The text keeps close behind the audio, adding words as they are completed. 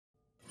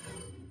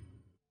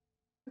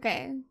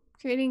Okay,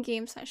 creating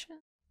game session.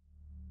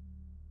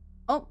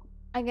 Oh,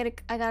 I got a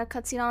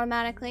cutscene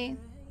automatically.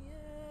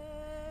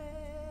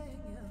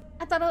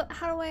 I thought,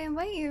 how do I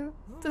invite you?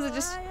 Does it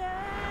just,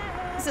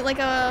 is it like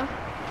a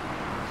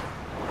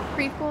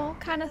prequel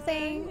kind of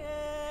thing?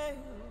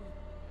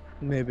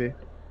 Maybe.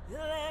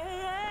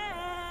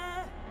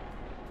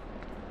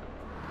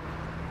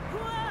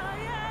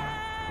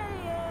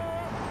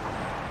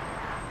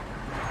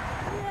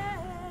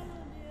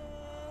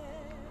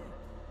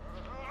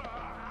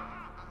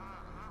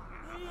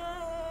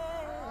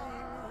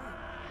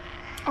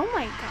 Oh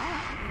my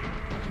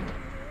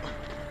god.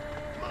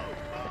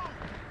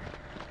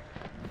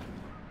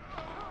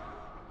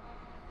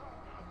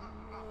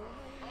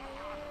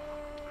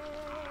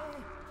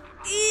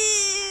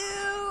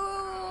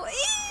 Ew!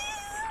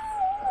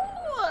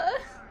 Ew!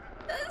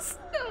 That's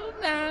so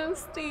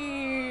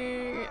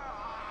nasty.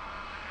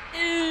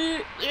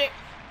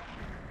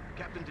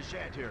 Captain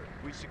Deshant here.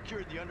 We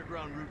secured the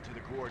underground route to the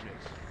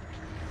coordinates.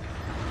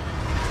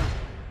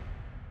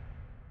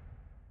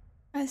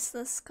 That's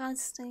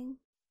disgusting.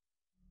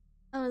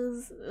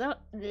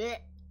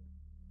 Blech.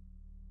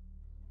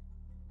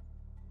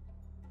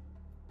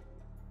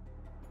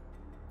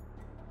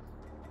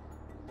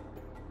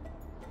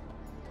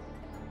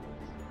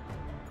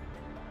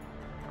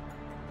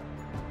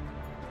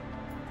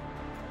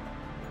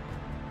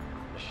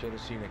 I should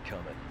have seen it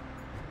coming.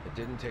 It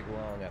didn't take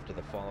long after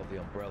the fall of the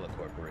Umbrella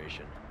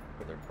Corporation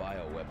for their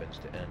bioweapons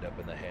to end up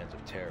in the hands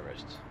of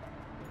terrorists.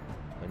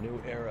 A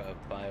new era of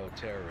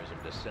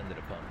bioterrorism descended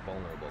upon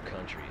vulnerable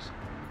countries,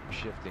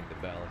 shifting the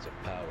balance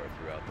of power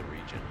throughout the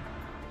region.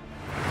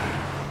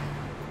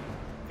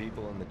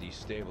 People in the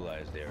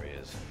destabilized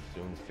areas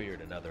soon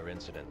feared another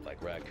incident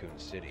like Raccoon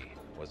City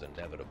was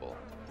inevitable.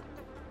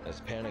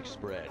 As panic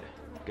spread,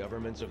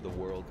 governments of the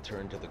world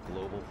turned to the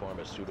Global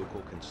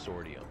Pharmaceutical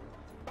Consortium,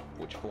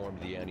 which formed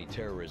the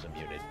anti-terrorism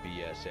unit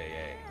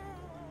BSAA.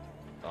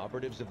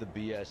 Operatives of the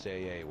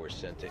BSAA were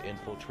sent to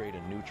infiltrate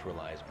and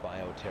neutralize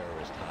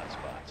bioterrorist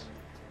hotspots,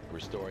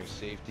 restoring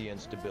safety and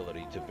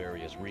stability to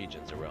various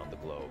regions around the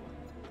globe.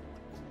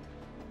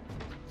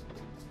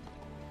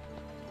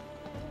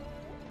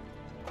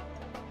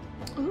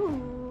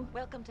 Ooh.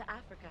 Welcome to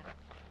Africa.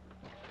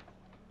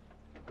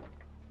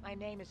 My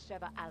name is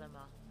Sheva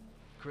Alama.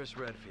 Chris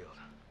Redfield.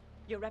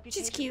 Your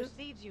reputation She's cute.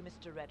 precedes you,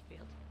 Mr.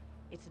 Redfield.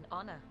 It's an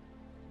honor.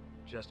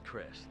 Just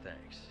Chris,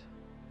 thanks.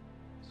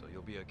 So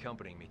you'll be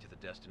accompanying me to the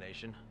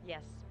destination?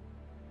 Yes.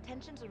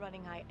 Tensions are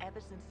running high ever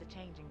since the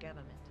change in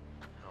government.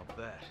 I'll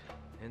bet.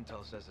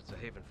 Intel says it's a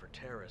haven for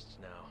terrorists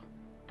now.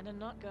 And I'm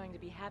not going to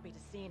be happy to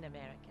see an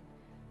American,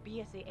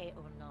 BSAA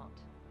or not.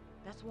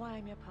 That's why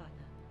I'm your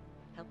partner.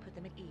 Help put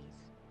them at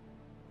ease.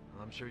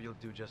 Well, I'm sure you'll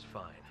do just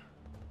fine.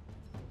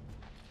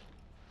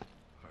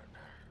 Partner.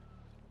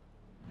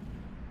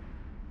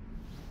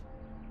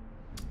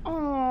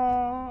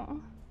 Aww.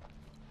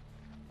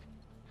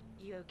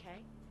 You okay?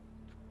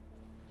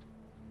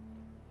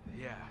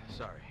 Yeah,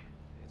 sorry.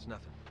 It's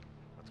nothing.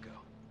 Let's go.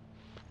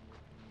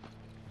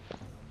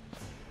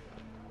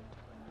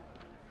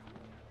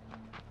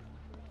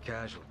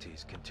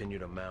 Casualties continue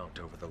to mount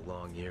over the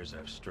long years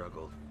I've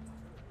struggled.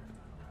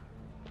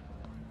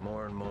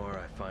 More and more,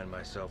 I find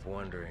myself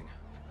wondering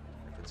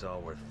if it's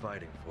all worth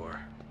fighting for.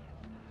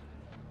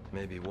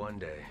 Maybe one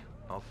day,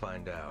 I'll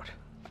find out.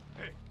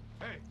 Hey,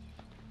 hey!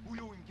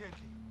 Huyu mgeni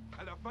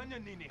anafanya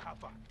nini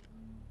hapa?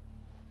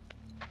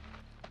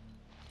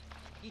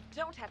 You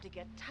don't have to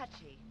get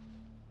touchy.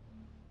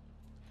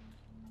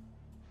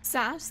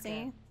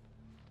 Sassy.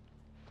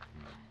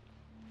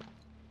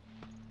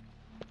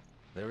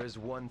 There is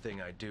one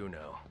thing I do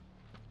know.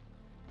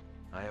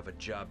 I have a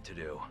job to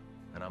do,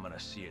 and I'm gonna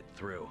see it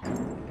through.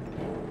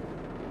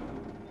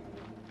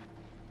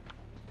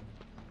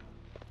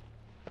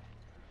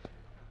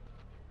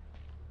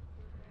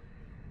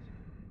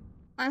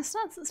 That's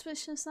not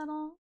suspicious at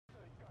all.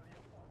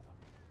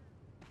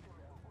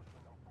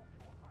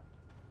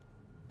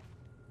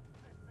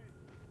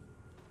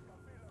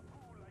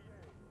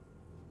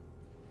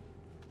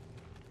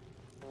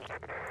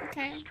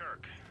 Okay.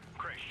 Kirk,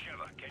 Chris,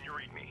 Sheva, can you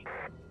read me?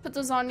 Put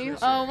those on you. Yes,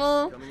 Oh, sir.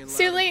 well, Coming in it's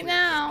too loud and late clear.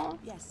 now.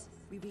 Yes,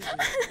 we read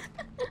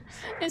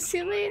It's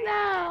too late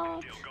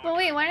now. But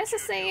wait, why does it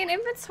say in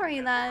inventory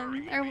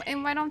then? Or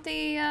and why don't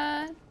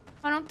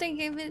they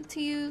give it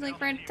to you like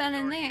right then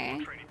and there?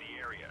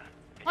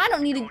 Well, I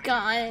don't need a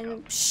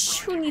gun.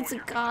 Psh, who needs a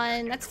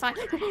gun? That's fine.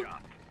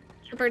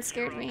 The bird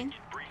scared me.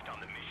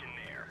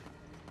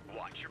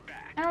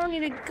 I don't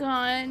need a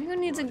gun. Who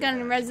needs a gun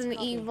in Resident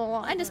Evil?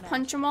 I just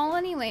punch them all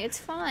anyway. It's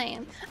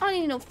fine. I don't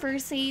need no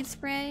first aid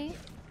spray.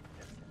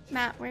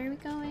 Matt, where are we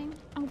going?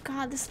 Oh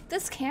god,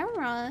 this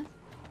camera.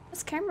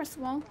 This camera's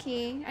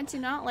wonky. I do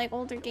not like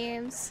older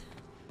games.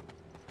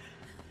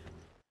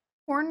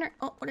 Corner.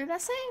 Oh, what did I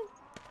say?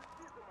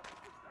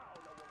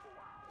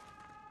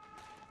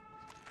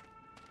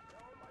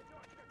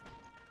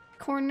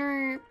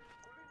 Corner.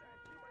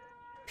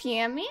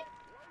 PM me?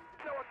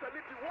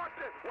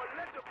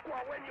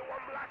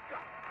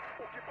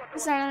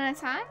 Is that an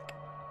attack?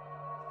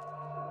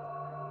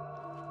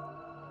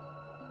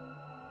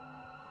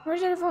 Where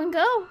did everyone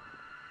go?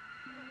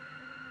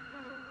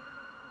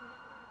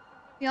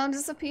 They all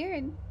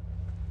disappeared.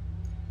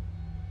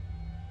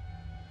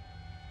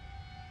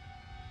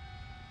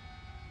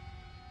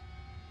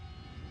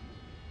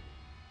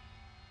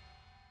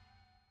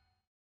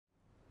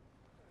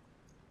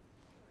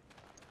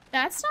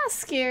 That's not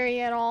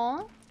scary at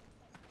all.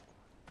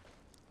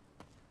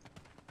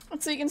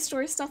 So you can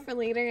store stuff for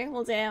later.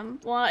 Well, damn.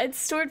 Well, it's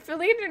stored for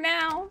later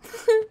now.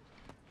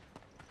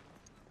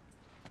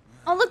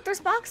 Oh, look, there's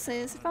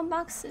boxes. I found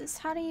boxes.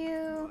 How do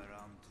you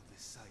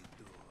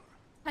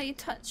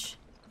touch?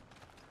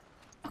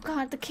 Oh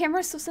god, the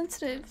camera's so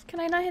sensitive. Can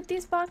I not hit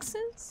these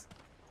boxes?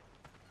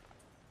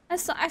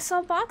 I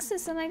saw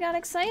boxes and I got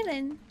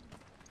excited.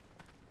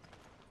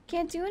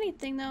 Can't do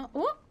anything though.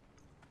 Oh,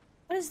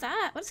 what is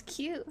that? What's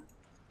cute?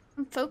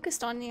 I'm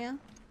focused on you.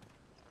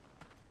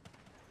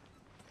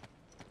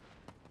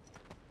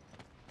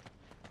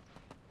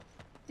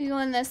 You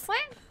going this way?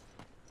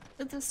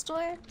 To the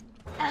store?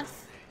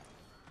 F.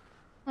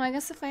 Well, I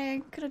guess if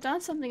I could have done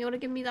something, it would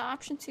have given me the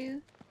option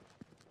to.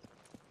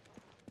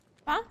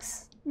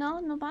 Box? No,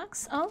 no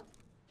box. Oh.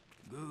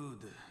 Good,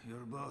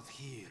 you're both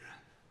here.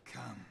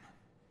 Come.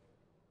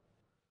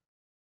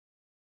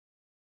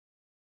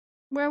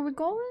 Where are we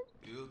going?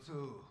 You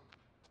too.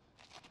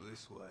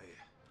 This way.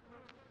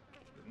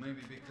 But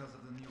maybe because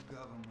of the new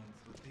government,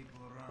 the people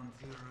around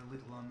here are a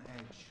little on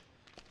edge.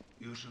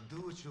 You should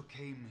do what you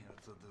came here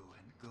to do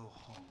and go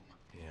home.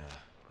 Yeah,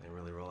 they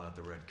really roll out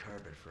the red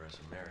carpet for us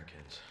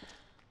Americans.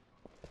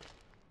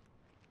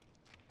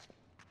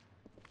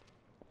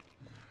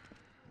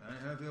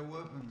 I have your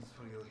weapons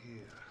for you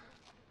here.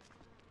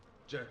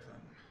 Check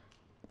them.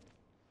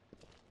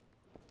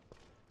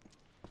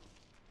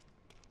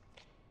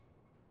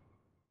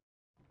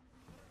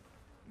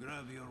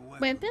 Grab your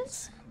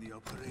Weapons? The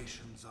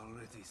operation's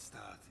already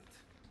started.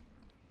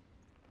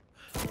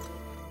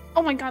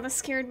 Oh my god, that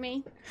scared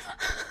me.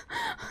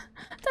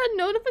 That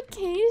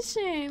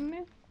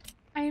notification.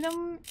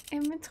 Item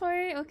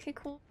inventory? Okay,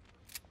 cool.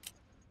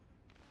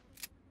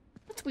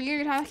 That's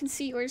weird how I can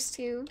see yours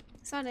too.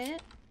 Is that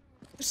it?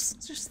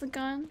 Just the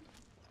gun.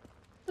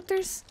 But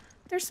there's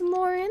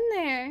more in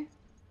there.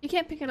 You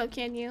can't pick it up,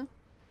 can you?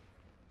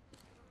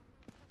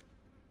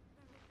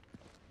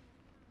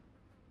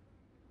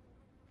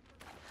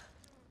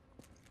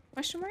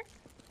 Question mark?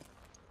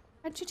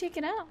 How'd you take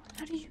it out?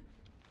 How do you?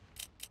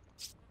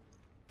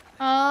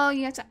 Oh,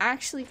 you have to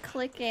actually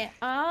click it.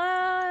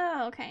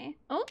 Oh, okay.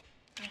 Oh.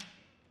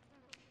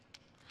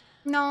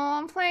 No,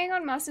 I'm playing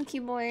on mouse and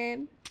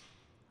keyboard.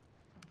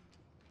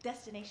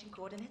 Destination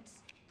coordinates?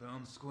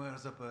 Town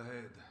square's up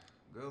ahead.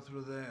 Go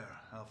through there.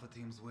 Alpha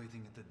team's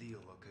waiting at the deal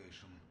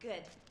location.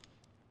 Good.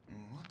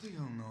 What do you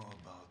know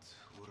about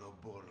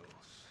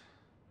Ouroboros?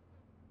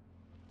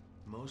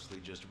 Mostly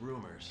just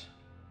rumors.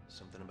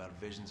 Something about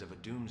visions of a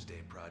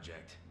doomsday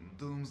project.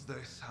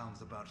 Doomsday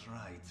sounds about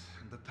right,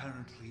 and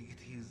apparently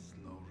it is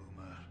no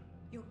rumor.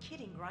 You're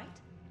kidding, right?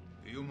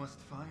 You must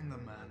find a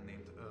man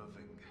named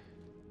Irving.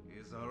 He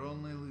is our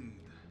only lead.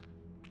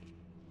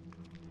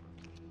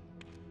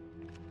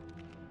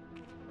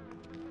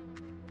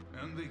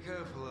 And be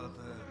careful out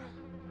there.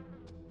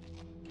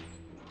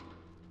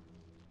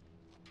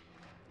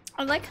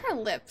 I like her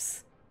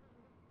lips.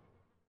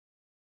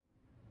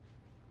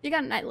 You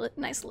got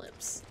nice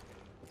lips.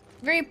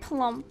 Very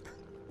plump.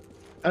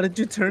 How did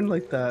you turn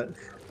like that?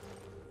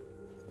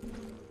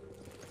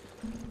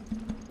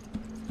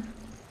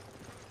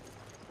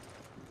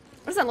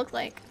 What does that look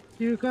like?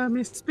 You got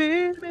me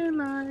spinning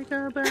like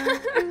a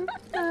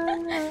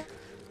bag.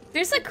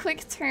 There's a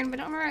quick turn,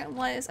 but I don't remember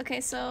what it was. Okay,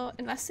 so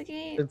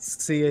investigate.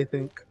 It's C, I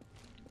think.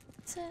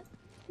 What's it?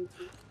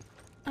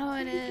 Oh,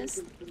 it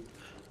is.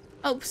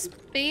 Oh,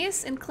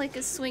 space and click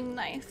is swing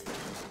knife.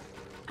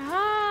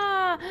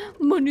 Ah,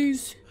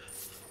 monies.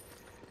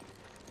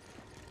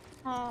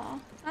 Oh,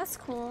 that's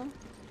cool.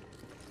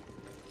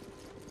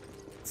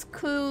 It's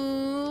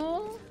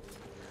cool.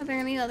 Are there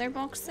any other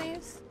box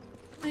saves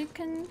we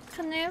can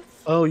connect?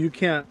 Oh, you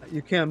can't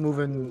move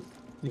in.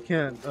 You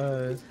can't.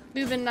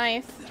 Move and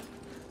knife.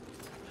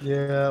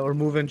 Yeah, or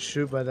move and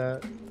shoot by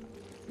that.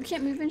 You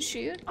can't move and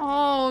shoot?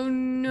 Oh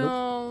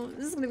no, nope.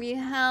 This is gonna be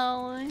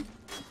hell.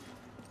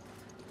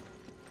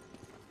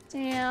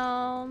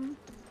 Damn.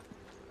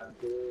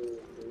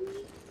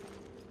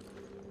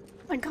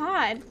 Oh my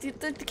god, dude,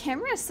 the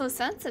camera is so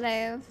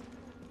sensitive.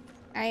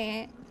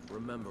 Alright.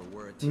 Remember,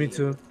 we're a team. Me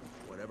too.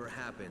 Whatever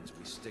happens,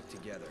 we stick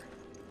together.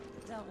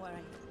 Don't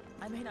worry.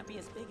 I may not be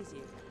as big as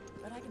you,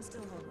 but I can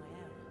still hold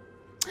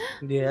my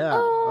own. Yeah,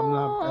 oh. I'm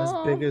not as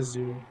big as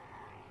you.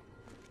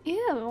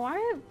 Ew,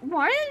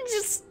 why did you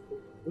just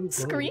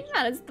scream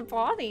at us, the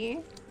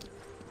body?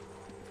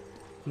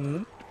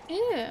 Hmm?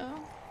 Ew.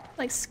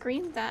 Like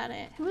screamed at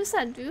it. Who was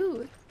that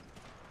dude?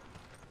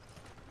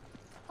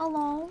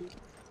 Hello?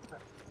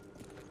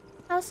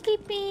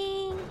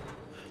 Housekeeping!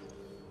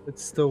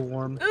 It's still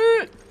warm.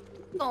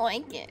 Don't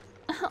like it.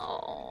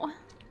 Oh.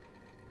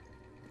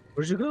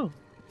 Where'd you go?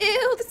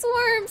 Ew, the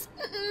swarms!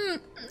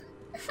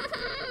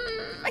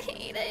 I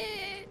hate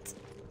it.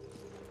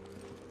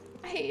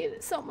 I hate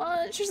it so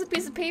much. There's a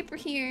piece of paper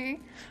here.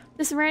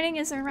 This writing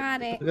is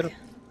erratic.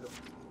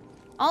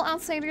 All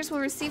outsiders will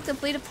receive the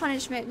blade of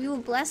punishment. We will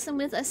bless them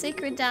with a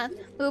sacred death.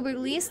 We will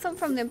release them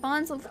from their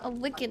bonds of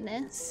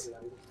wickedness.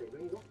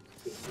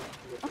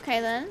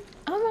 Okay then.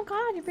 Oh my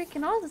god, you're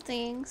breaking all the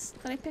things.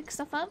 Did I pick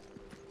stuff up?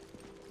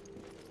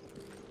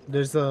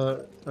 There's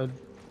a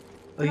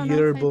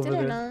yerb over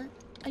there.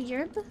 A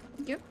yerb?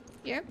 Yerb?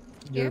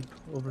 Yerb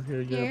over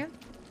here, yerb. Yerb?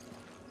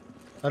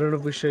 I don't know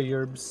if we share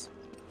yerbs.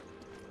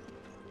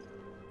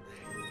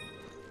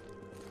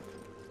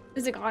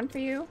 Is it gone for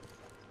you?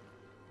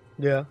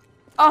 Yeah.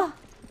 Oh!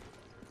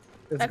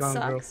 It's That gone,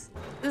 sucks.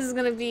 girl. This is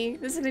gonna be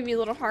a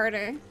little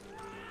harder.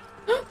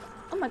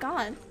 Oh my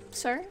god,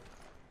 sir.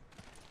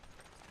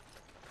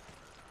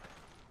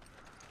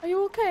 Are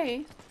you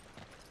okay?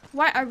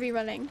 Why are we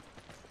running?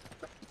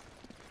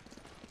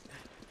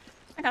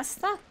 I got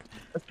stuck.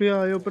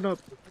 FBI, open up.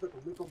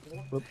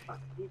 Whoop.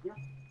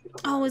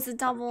 Oh, it's a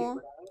double.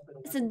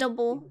 It's a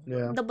double.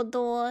 Yeah. Double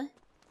door.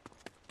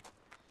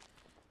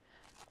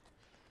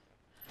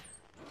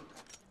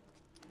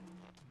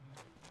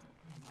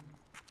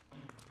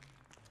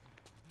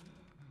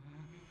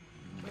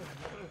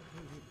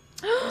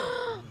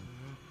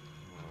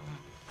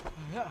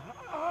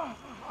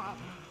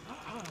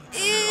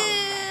 Ew!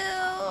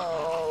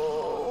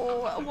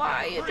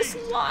 Why are you just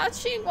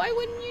watching? Why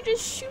wouldn't you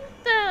just shoot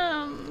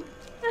them?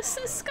 That's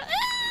disgusting.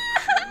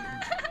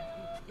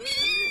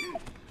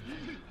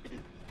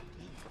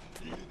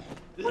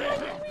 Why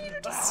do you need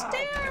to just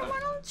stare? Why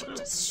don't you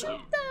just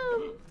shoot them?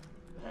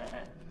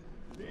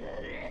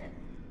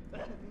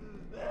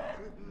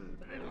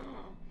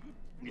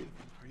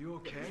 Are you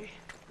okay?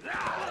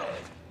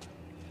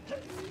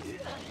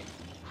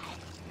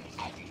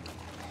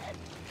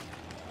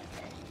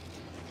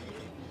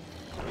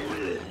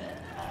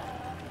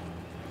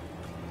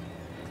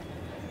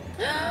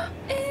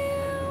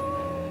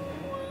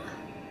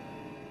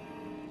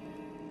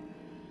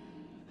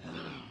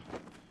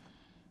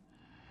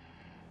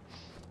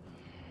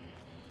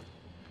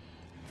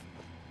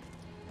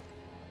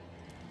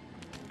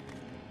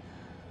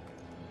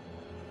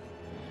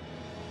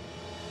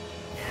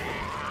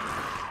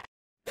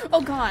 Oh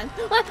god.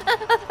 No,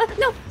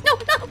 no, no!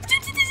 I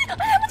didn't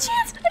have a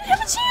chance! I didn't have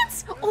a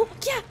chance! Oh,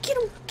 yeah, get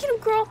him,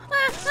 girl!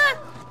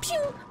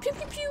 Pew, pew,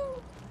 pew, pew!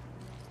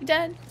 You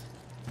dead?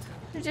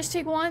 Did I just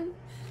take one?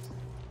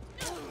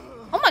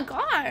 Oh my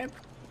god!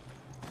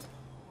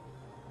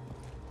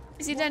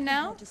 Is he dead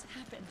now? What just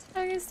happened?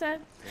 I guess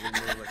dead.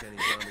 Like any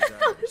zombies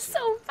That was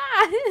so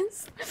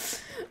fast!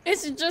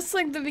 It's just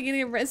like the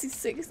beginning of Resi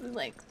 6 and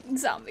like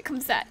zombie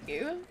comes at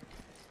you.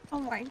 Oh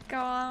my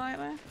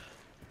god.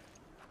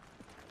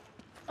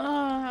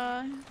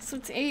 So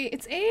it's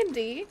A and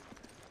D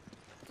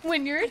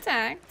when you're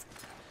attacked.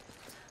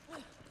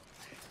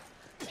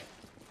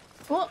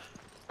 Well,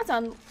 that's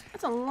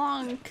a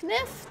long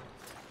kniff.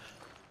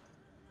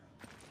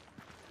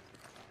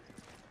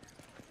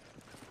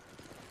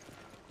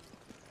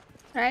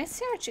 Did I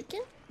see our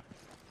chicken?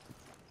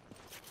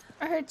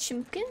 Or her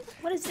chimkin?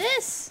 What is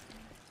this?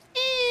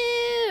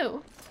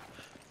 Ew!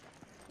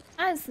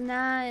 That's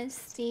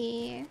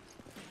nasty.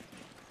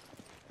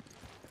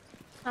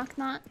 Knock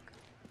knock.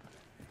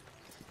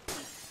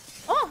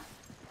 Oh!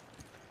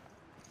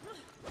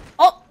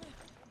 Oh!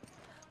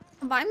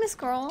 Bye, Miss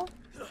Girl.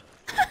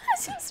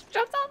 She just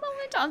jumped out the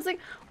window. I was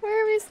like,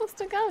 where are we supposed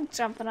to go?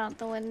 Jumping out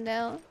the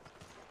window.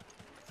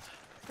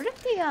 Where did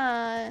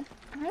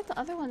the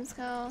other ones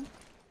go?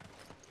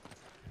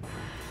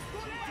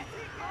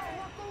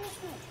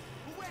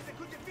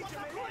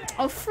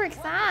 Oh,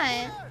 frick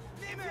that.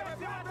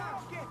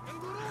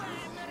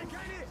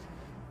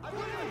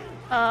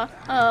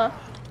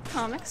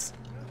 Comix.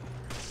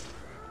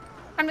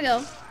 Time to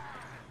go.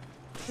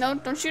 No,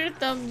 don't shoot at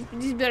them.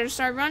 You better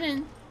start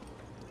running.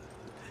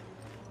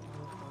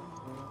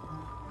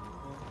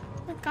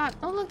 Oh my god.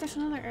 Oh look, there's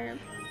another herb.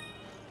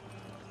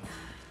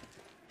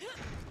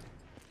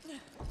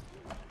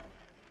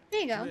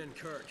 There you go. Come in,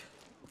 Kirk.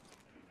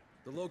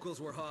 The locals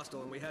were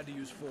hostile and we had to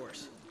use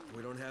force.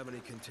 We don't have any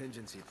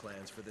contingency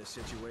plans for this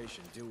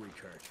situation, do we,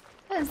 Kirk?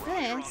 What is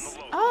this?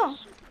 Oh!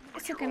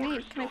 It's a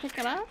grenade. Can I pick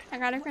it up? I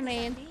got a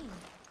grenade.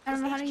 I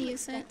don't know how to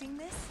use it.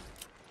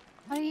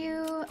 How do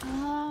you...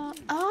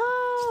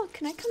 oh!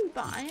 Can I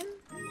combine?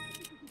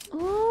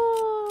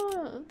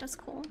 Ooh! That's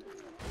cool.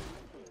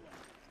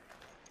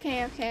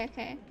 Okay, okay,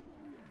 okay.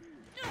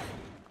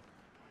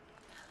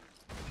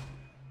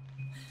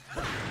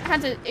 I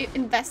had to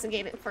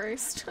investigate it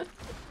first.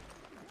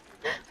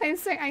 Hi,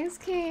 Sir Ice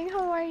King.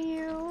 How are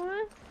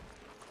you?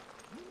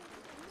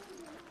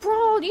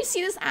 Bro, do you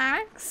see this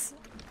axe?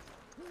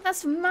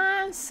 That's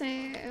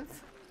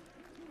massive.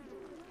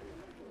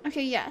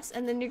 Okay, yes,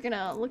 and then you're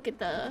gonna look at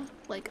the,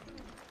 like,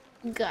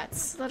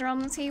 guts that are on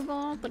the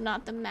table, but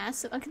not the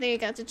massive. Okay, there you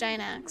go, it's a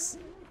giant axe.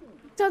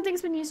 Don't think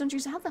it's been used, don't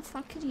use it. How the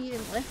fuck could you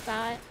even lift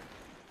that?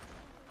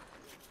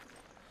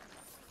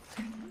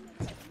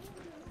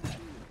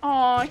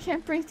 Oh, I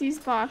can't break these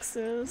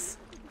boxes.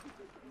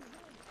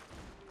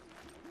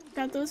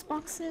 Got those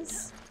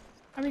boxes?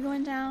 Are we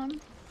going down?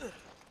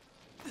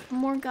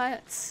 More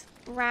guts.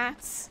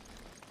 Rats.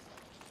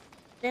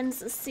 Them's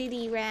the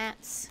city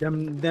rats.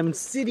 Them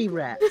city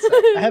rats.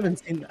 I haven't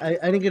seen. I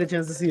didn't get a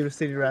chance to see your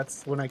city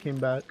rats when I came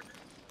back.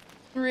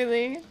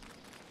 Really?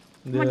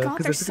 Yeah, Oh my god,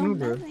 because there's I took so an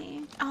Uber.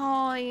 many.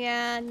 Oh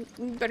yeah,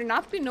 better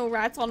not be no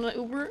rats on the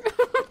Uber.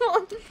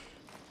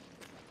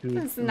 Dude,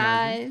 That's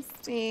imagine.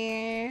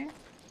 nasty.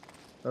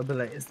 I'll be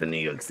like, it's the New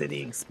York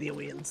City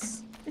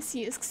experience. This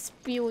is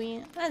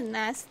experience. That's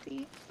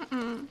nasty.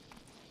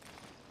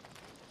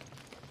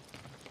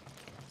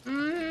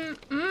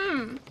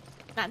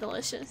 Not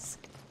delicious.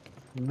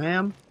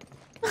 Ma'am?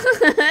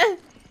 There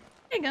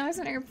you go, there's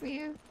an herb for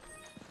you.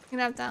 You can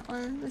have that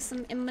one with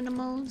some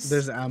M&Ms.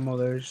 There's ammo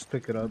there, just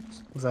pick it up.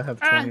 Because I have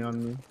 20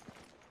 on me.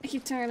 I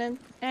keep turning.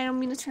 I don't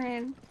mean to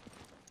turn.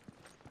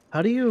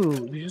 How do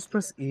you just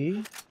press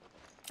E?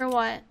 For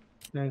what?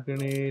 Snag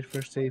grenade,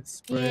 first aid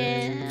spray.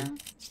 Yeah.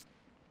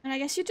 And I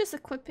guess you just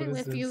equip it What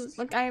is with you. this?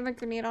 Look, I have a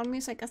grenade on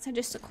me, so I guess I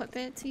just equip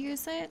it to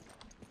use it.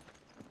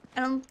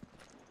 I'm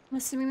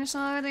assuming there's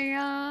no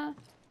other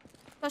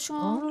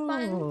special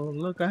button. Oh,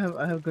 look, I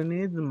have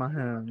grenades in my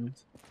hand.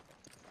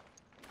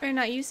 Better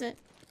not use it.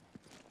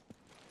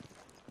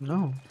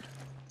 No.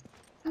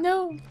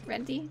 No,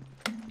 ready.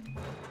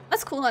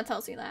 That's cool. That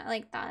tells you that. I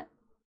like that.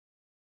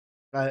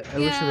 I wish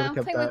I would have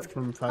kept play that with,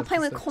 from 5 I'll play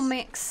to with 6.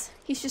 Comix.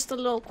 He's just a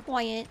little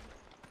quiet.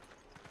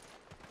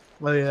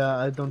 Oh yeah,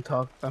 I don't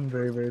talk. I'm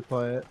very, very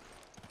quiet.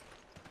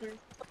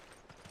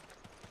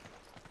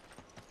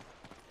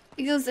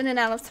 He goes in and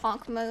out of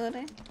talk mode.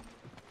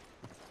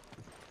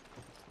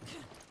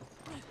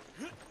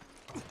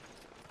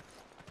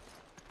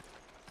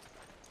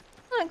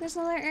 Look, there's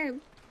another herb.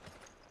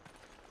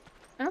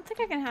 I don't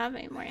think I can have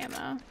any more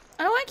ammo.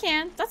 Oh, I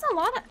can. That's a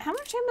lot of. How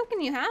much ammo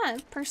can you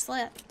have per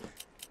slip?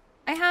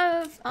 I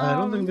have. I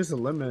don't think there's a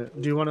limit.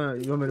 Do you want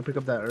me to pick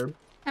up that herb?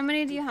 How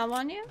many do you have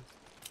on you?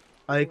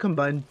 I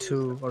combined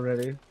 2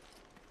 already.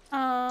 So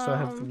I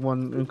have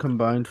 1 in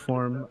combined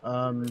form.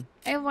 I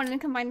have 1 in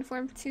combined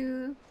form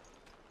too.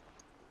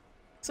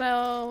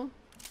 So.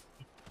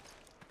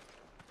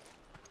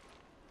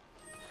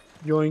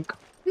 Yoink.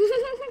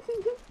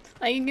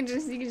 Like you can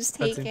just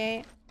take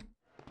it.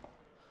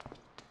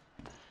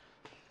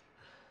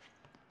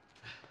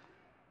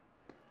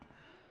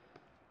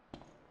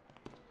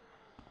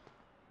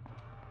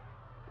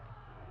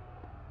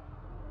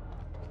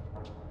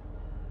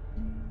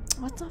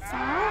 What the fuck?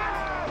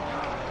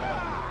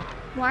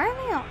 Why are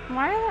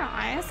their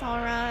eyes all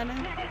red?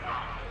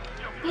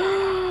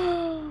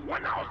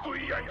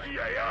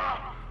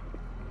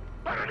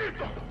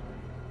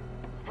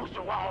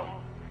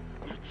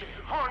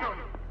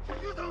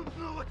 You don't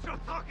know what you're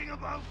talking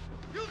about!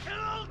 You can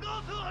all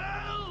go to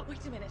hell!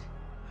 Wait a minute.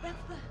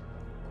 That's the...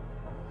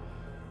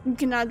 You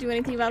cannot do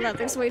anything about that.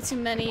 There's way too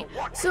many.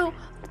 So,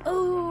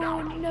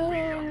 oh no,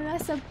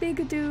 that's a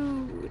big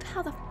dude.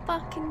 How the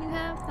fuck can you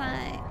have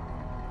that?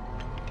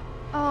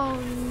 Oh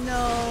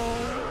no.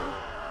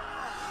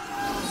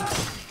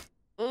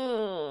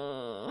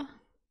 Ugh.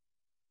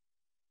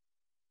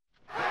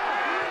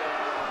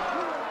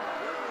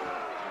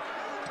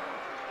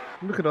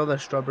 Look at all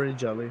that strawberry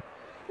jelly.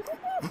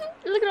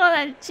 Look at all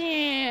that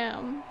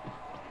jam.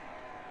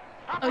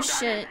 Oh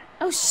shit.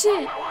 Oh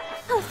shit.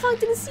 How the fuck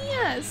did he see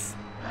us?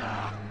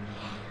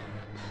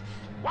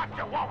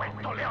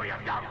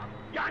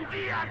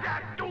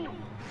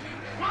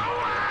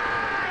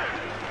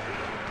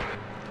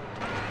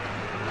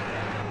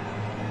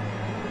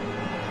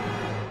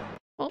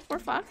 Well, we're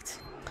fucked.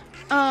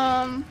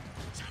 Can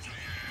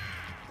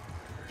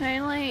I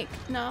like,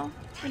 no.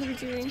 What are we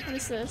doing? What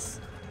is this?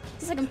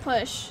 This I can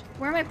push.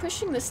 Where am I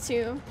pushing this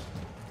to?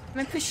 Am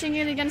I pushing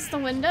it against the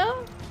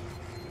window?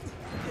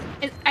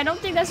 I don't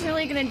think that's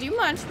really gonna do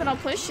much, but I'll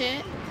push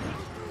it.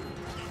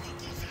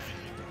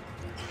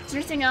 Is there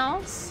anything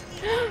else?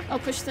 I'll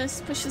push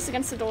this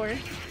against the door.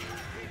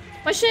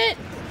 Push it!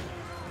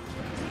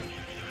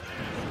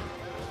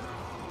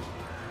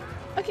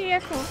 Okay, yeah,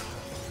 cool.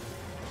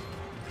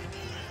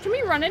 Can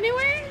we run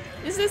anywhere?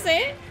 Is this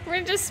it?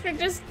 We're just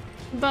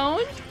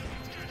boned?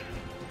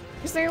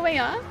 Is there a way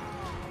up?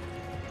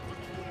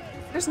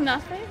 There's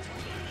nothing?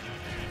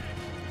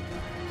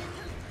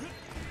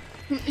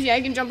 Yeah,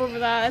 I can jump over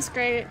that. That's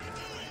great.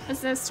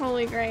 That's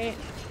totally great.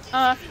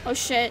 Oh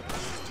shit.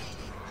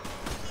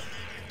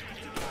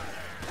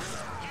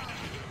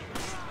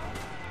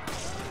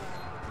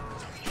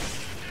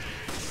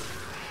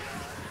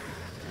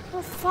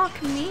 Oh,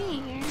 fuck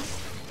me.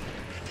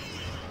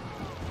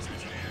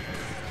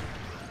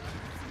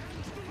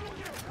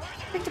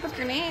 Picked up a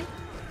grenade.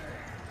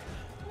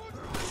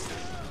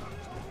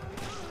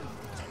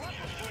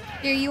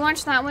 Here, you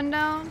watch that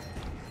window.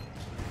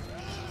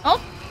 Oh,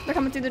 they're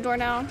coming through the door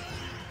now.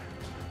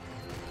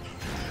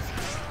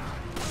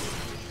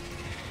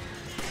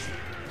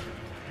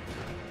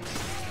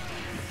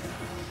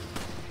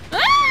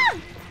 Ah!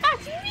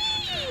 Fuck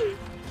me!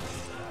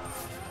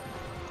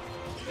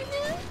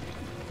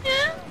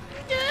 Yeah,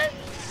 good.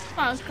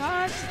 Oh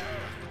god.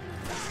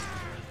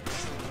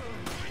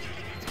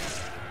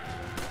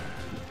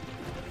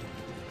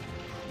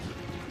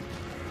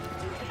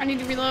 I need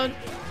to reload.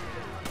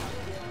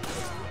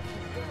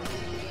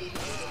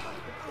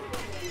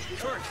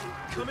 Kirk,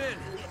 come in.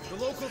 The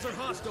locals are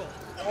hostile.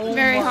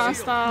 Very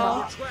hostile.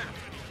 We're trapped.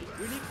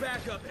 We need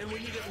backup, and we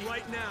need it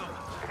right now.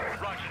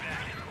 Roger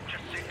that.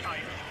 Just sit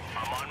tight.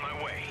 I'm on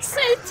my way.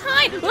 Sit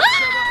tight. Ah!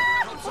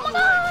 Oh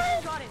my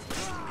god!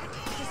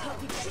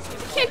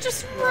 Can't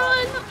just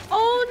run.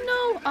 Oh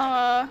no.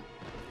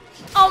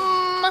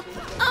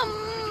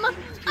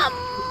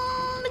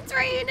 It's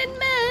raining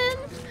men.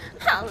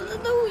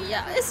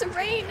 Hallelujah. It's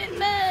raining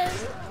men.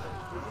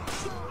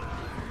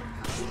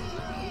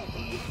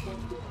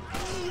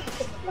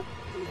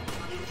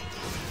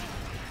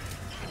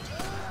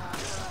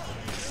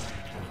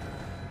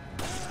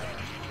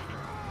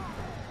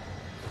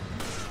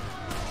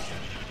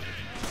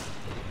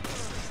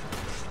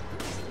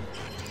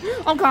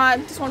 Oh god,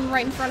 there's one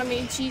right in front of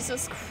me.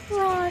 Jesus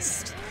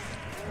Christ.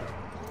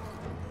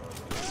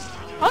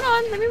 Hold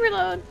on, let me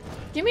reload.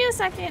 Give me a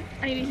second.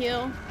 I need to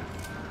heal.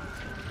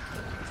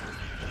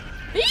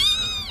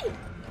 Eee!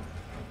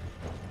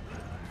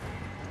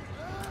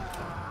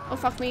 Oh,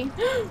 fuck me.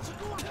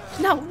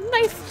 No,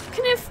 knife!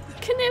 Kniff!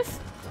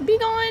 Be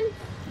gone!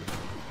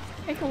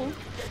 Okay, cool.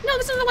 No,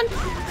 there's another one!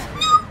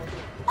 No!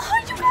 Oh,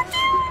 you got it!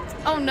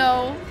 Oh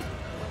no.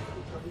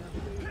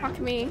 Fuck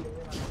me.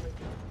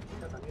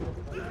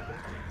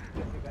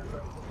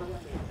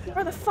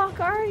 Where the fuck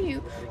are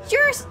you?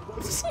 You're so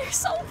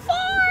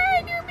far!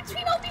 And you're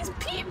between all these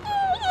people!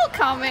 Oh,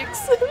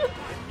 Comix!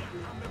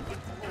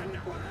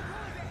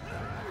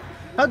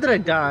 How did I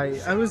die?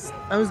 I was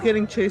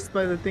getting chased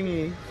by the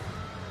thingy.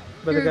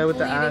 By the guy with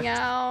the axe.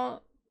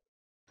 Out.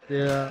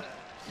 Yeah.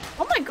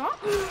 Oh my god.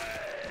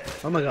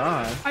 Oh my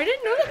god. I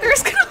didn't know that there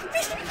was gonna be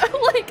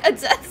like a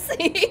death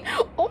scene.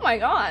 Oh my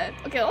god.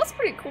 Okay, that's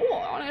pretty cool,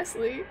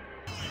 honestly.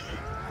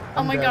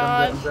 Oh my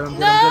god. I'm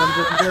dead.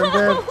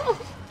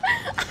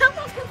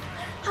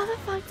 How the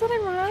fuck did I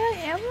run out of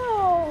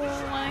ammo?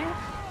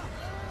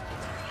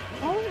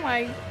 Oh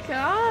my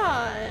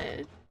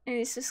god. And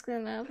he's just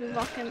gonna be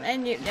walking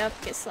and yep,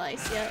 get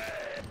sliced, yep.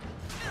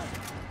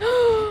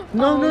 No.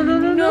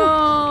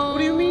 No. What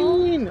do you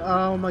mean?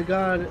 Oh my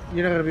god.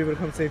 You're not gonna be able to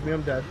come save me.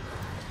 I'm dead.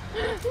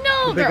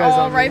 No, they're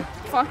all right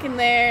fucking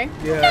there.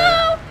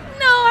 Yeah.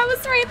 No, I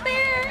was right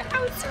there.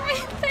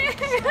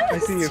 I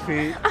see your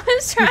feet. I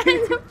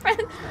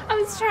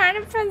was trying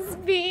to press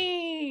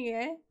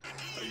B.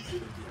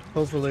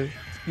 Hopefully.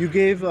 You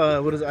gave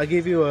I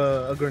gave you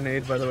a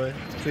grenade, by the way.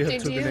 So you have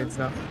Did two you? grenades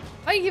now.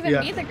 Why are you giving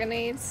me the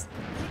grenades?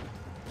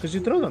 Because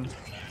you throw them.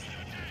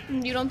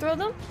 You don't throw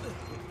them?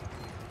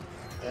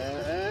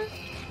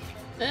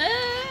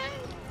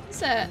 What's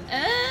that?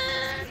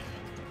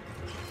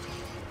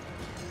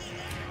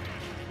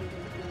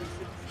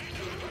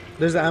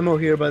 There's ammo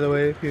here, by the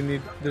way, if you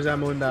need. There's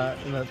ammo in that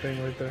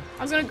thing right there.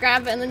 I was gonna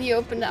grab it and then you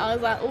opened it. I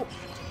was like, oh.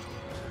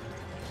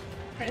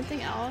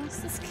 Anything else?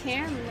 This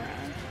camera.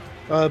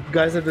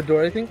 Guys at the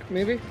door, I think,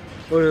 maybe?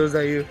 Or was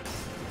that you?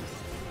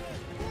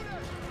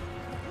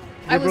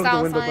 I was outside.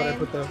 The window, but I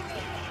put the...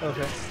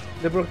 Okay.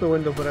 They broke the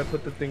window, but I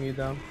put the thingy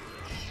down.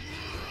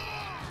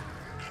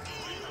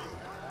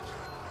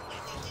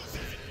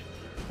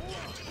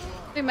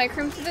 Wait, Mike,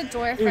 room through the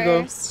door Here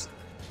first.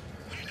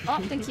 Oh,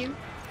 thank you.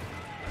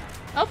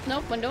 Oh,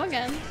 nope, window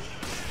again.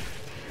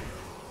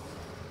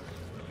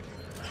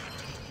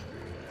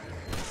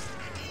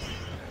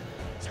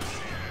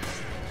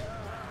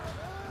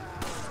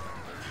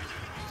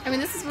 I mean,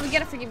 this is what we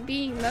get for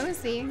being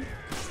Rosie.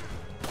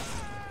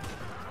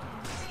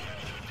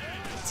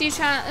 See,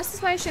 chat, this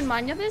is why I should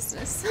mind your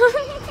business.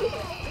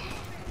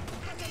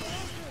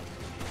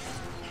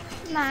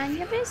 Mind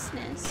your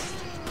business.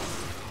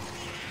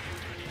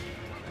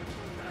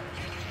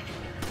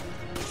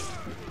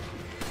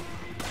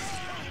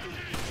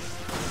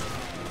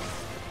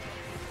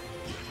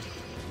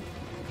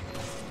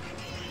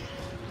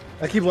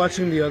 I keep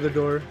watching the other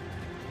door.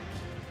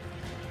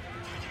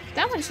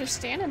 That one's just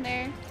standing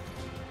there.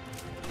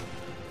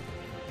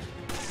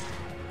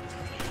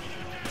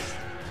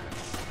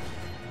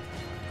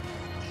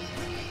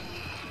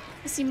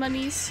 I see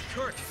mummies.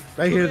 Kirk,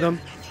 I hear them.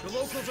 the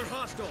locals are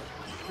hostile.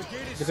 The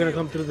gate is They're gonna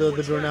come through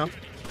the door now.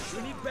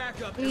 We need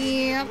backup.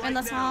 Yep, and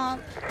that's all.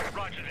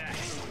 Roger that.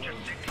 Just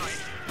sit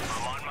tight.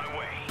 I'm on my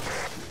way.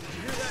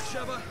 You hear that,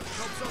 Sheva?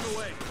 Help's on the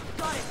way.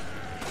 Got it.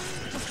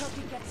 Just hope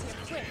he gets here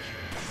quick.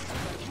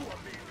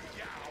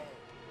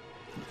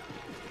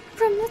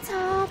 From the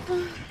top.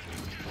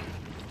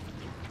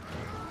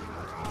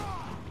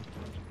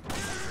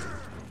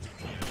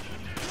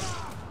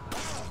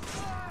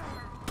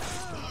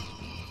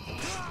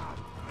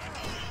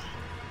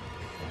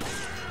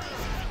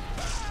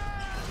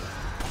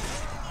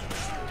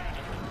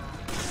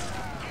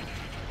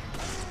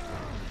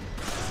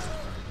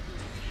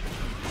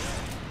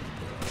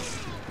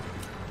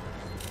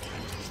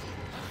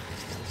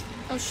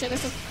 Oh shit,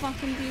 there's a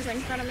fucking bee right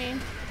in front of me.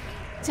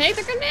 Take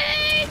the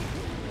grenade!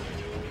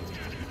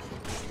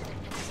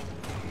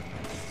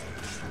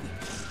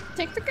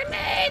 Take the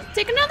grenade!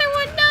 Take another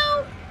one!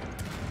 No!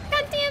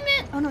 God damn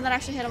it! Oh no, that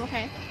actually hit him.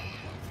 Okay.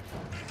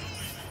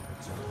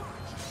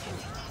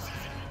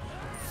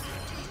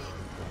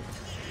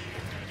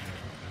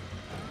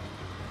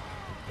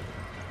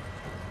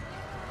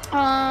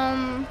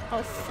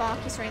 Oh fuck,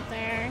 he's right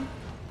there.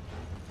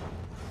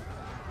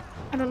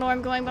 I don't know where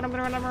I'm going, but I'm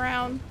gonna run him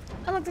around.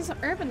 Oh look, there's an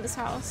herb in this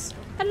house.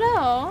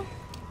 Hello?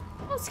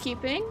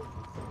 Housekeeping.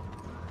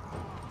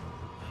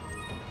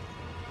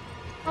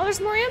 Oh,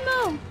 there's more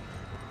ammo!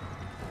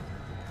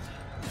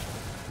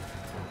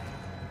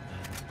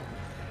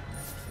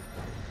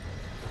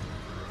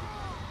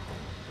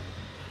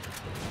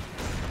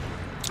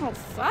 Oh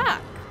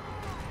fuck!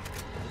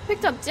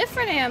 Picked up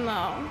different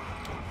ammo!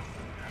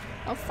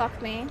 Oh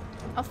fuck me.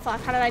 Oh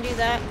fuck, how did I do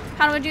that?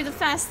 How do I do the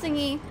fast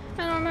thingy?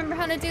 I don't remember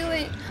how to do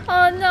it.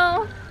 Oh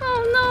no!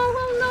 Oh no!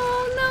 Oh no!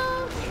 Oh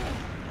no!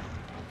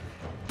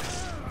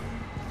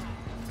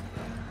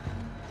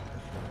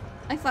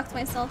 I fucked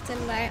myself,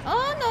 didn't I?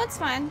 Oh no, it's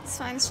fine. It's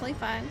fine. It's really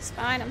fine. It's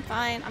fine. I'm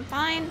fine. I'm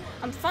fine.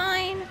 I'm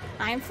fine.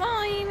 I'm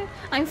fine.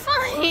 I'm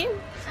fine.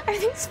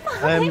 Everything's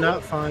fine. I am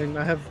not fine.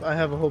 I have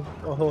a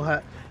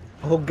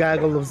whole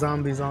gaggle of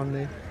zombies on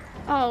me.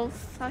 Oh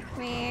fuck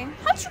me.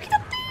 How'd you get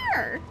up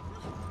there?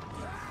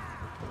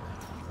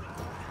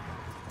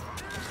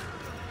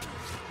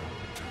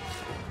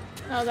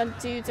 Oh, that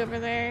dude's over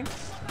there.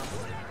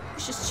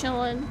 He's just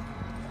chilling.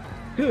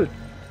 Dude.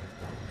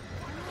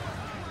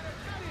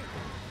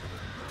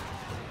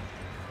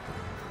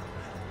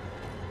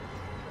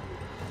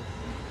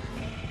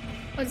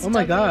 What's Oh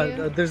my W?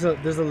 god, there's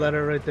a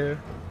letter right there.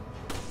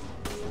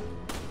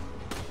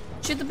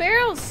 Shoot the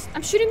barrels!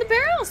 I'm shooting the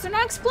barrels! They're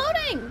not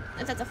exploding!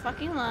 That's a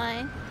fucking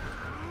lie.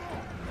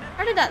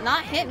 How did that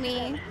not hit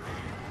me?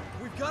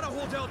 We've got to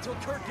hold out till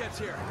Kurt gets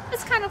here.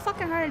 It's kind of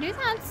fucking hard to do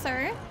that,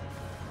 sir.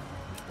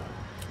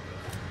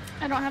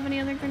 I don't have any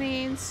other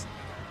grenades.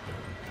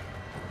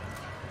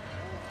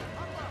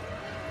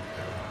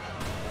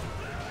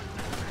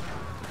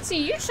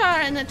 See, you shot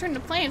it and then turned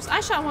to flames. I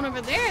shot one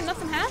over there and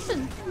nothing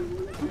happened.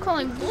 I'm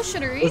calling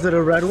bullshittery. Was it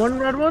a red one,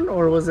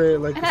 or was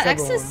it like It had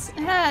several X's. ones?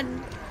 It had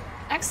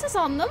X's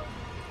on them.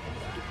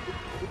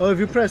 Oh, if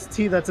you press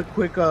T, that's a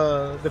quick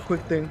the quick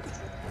thing.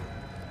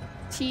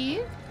 T.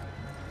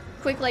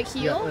 Quick like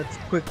heal. Yeah, that's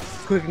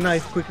quick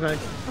knife. A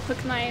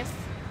quick knife.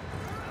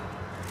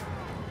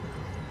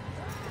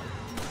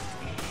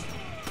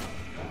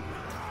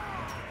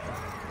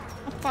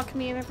 Oh fuck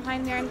me, they're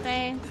behind me, aren't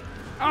they?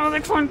 Oh,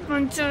 they're climbing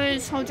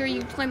fences. How dare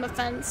you climb a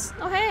fence?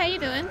 Oh hey, how you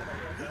doing?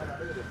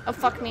 Oh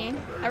fuck me,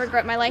 I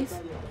regret my life.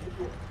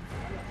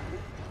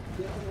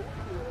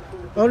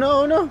 Oh no!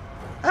 Oh no!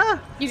 Ah!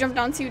 You jumped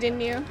on too,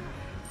 didn't you?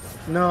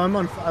 No,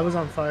 I was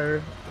on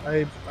fire.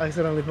 I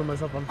accidentally put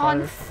myself on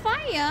fire. On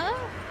fire?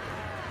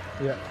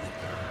 Yeah.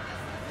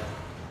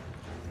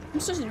 I'm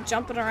just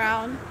jumping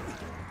around.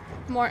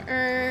 More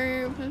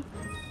herb.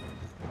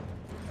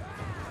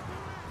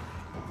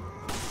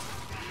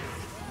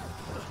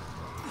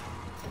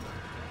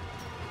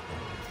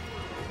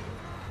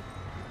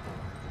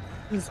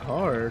 This is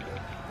hard.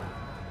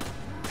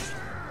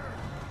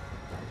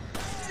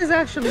 This is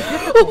actually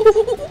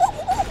difficult.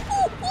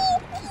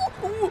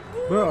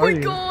 Where are you?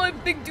 Oh my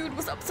god, big dude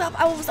was up top,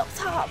 I was up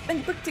top,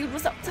 and big dude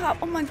was up top.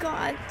 Oh my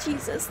god,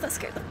 Jesus, that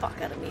scared the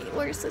fuck out of me.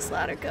 Where's this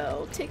ladder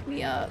go? Take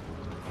me up.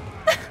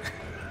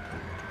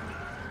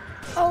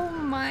 Oh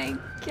my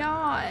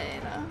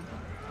god.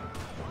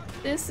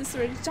 This is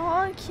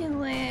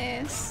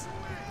ridiculous.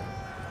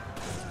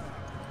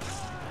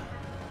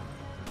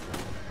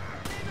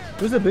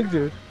 Who's a big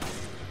dude?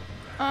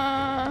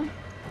 I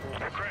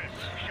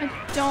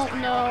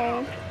don't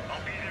know.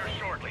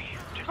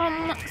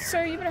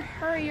 Sir, you better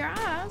hurry your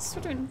ass.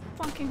 We're doing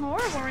fucking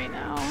horrible right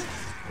now.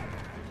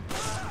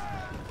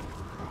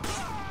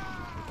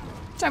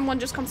 Time one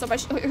just comes up.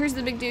 Here's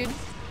the big dude.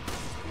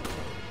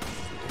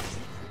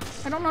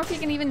 I don't know if he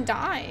can even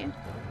die.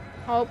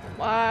 Oh,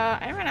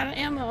 I ran out of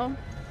ammo.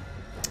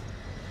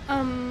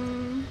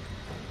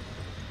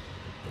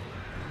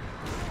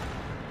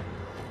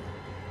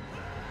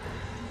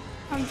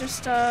 I'm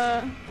just,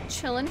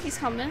 chilling. He's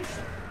coming.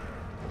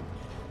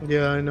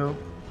 Yeah, I know.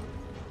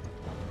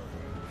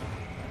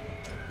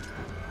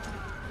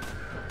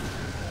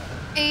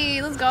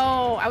 Hey, let's go.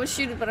 I was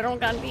shooting, but I don't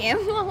got any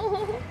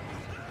ammo.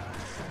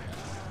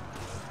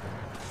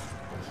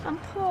 I'm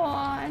poor.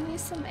 I need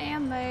some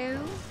ammo.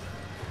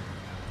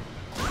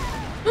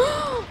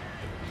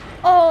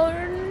 Oh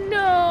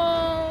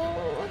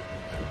no!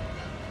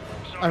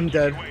 I'm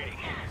dead.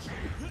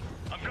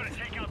 I'm gonna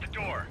take out the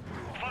door.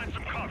 Find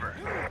some cover.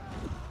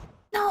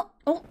 No.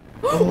 Oh.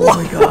 Oh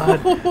my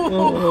god.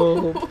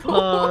 Oh,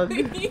 fuck.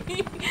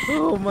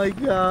 Oh my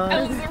god.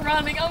 I was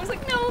running. I was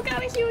like, no,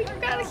 gotta heal you,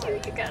 gotta heal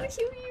you, gotta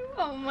heal you.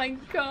 Oh my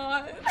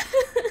god.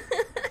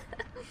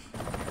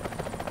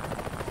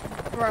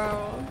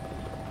 Bro.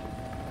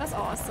 That's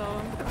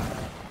awesome.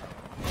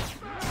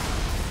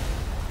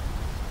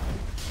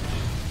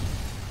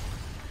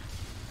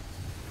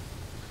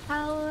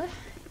 Hell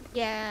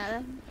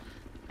yeah.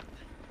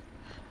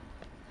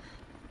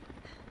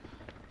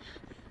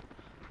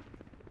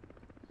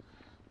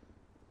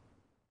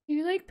 Can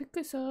you like pick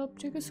us up,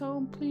 take us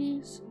home,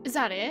 please? Is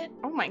that it?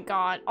 Oh my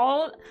god.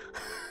 All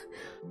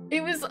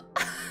it was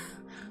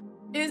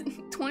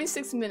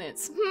 26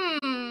 minutes.